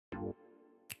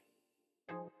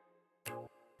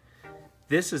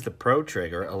This is the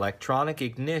ProTrigger Electronic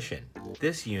Ignition.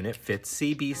 This unit fits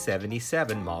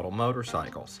CB77 model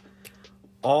motorcycles.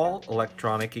 All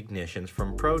electronic ignitions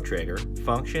from ProTrigger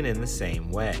function in the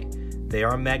same way. They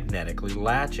are magnetically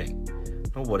latching.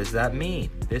 Well, what does that mean?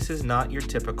 This is not your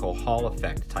typical Hall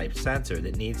effect type sensor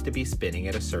that needs to be spinning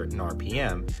at a certain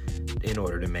RPM in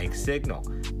order to make signal.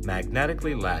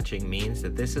 Magnetically latching means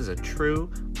that this is a true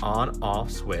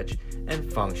on-off switch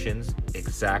and functions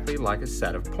exactly like a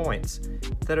set of points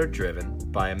that are driven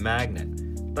by a magnet.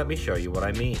 Let me show you what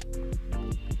I mean.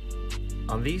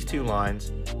 On these two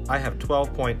lines, I have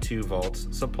 12.2 volts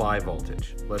supply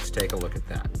voltage. Let's take a look at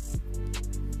that.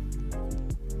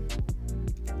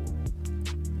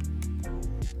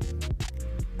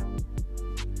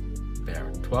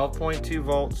 There, 12.2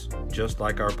 volts, just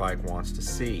like our bike wants to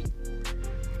see.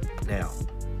 Now,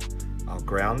 I'll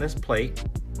ground this plate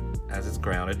as it's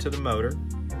grounded to the motor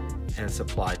and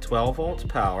supply 12 volts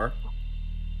power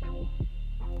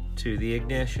to the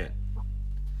ignition.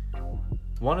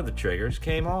 One of the triggers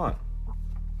came on.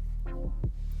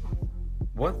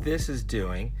 What this is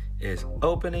doing is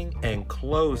opening and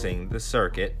closing the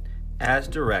circuit as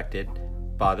directed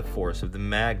by the force of the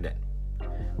magnet.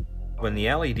 When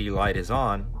the LED light is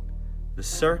on, the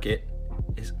circuit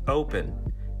is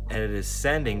open and it is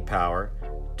sending power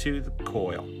to the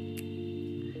coil.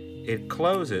 It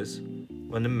closes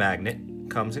when the magnet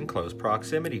comes in close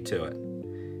proximity to it,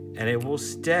 and it will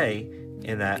stay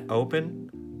in that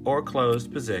open or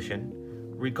closed position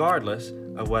regardless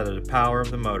of whether the power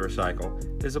of the motorcycle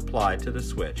is applied to the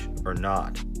switch or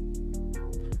not.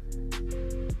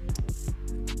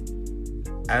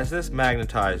 As this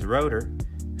magnetized rotor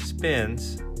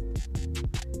spins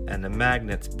and the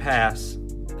magnets pass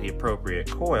the appropriate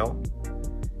coil,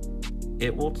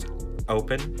 it will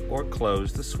open or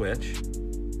close the switch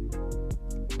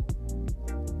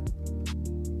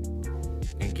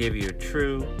and give you a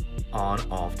true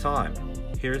on-off time.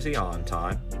 Here's the on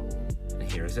time,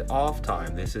 and here's the off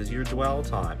time. This is your dwell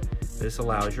time. This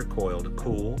allows your coil to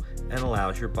cool and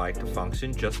allows your bike to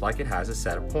function just like it has a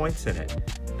set of points in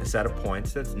it. A set of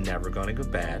points that's never going to go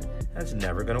bad, that's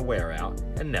never going to wear out,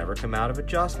 and never come out of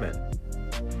adjustment.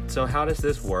 So how does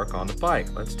this work on the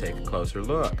bike? Let's take a closer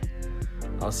look.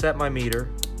 I'll set my meter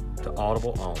to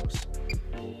audible ohms.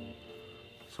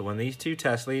 So when these two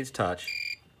test leads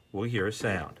touch, we'll hear a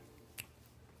sound.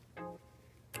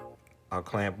 I'll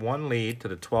clamp one lead to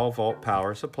the 12 volt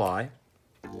power supply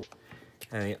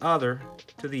and the other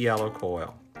to the yellow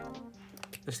coil.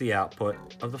 This is the output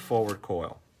of the forward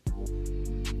coil.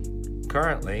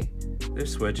 Currently,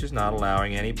 this switch is not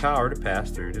allowing any power to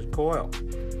pass through to the coil.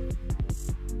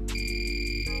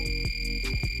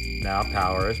 Now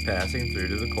power is passing through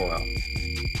to the coil.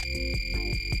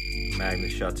 The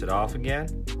magnet shuts it off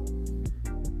again.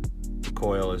 The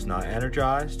coil is not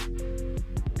energized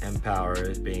and power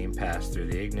is being passed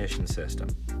through the ignition system.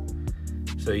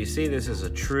 So you see, this is a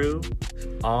true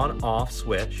on-off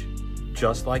switch,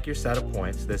 just like your set of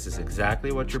points. This is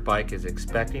exactly what your bike is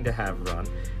expecting to have run.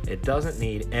 It doesn't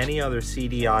need any other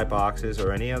CDI boxes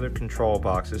or any other control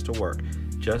boxes to work.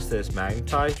 Just this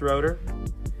magnetized rotor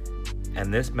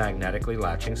and this magnetically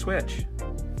latching switch.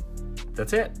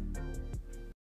 That's it.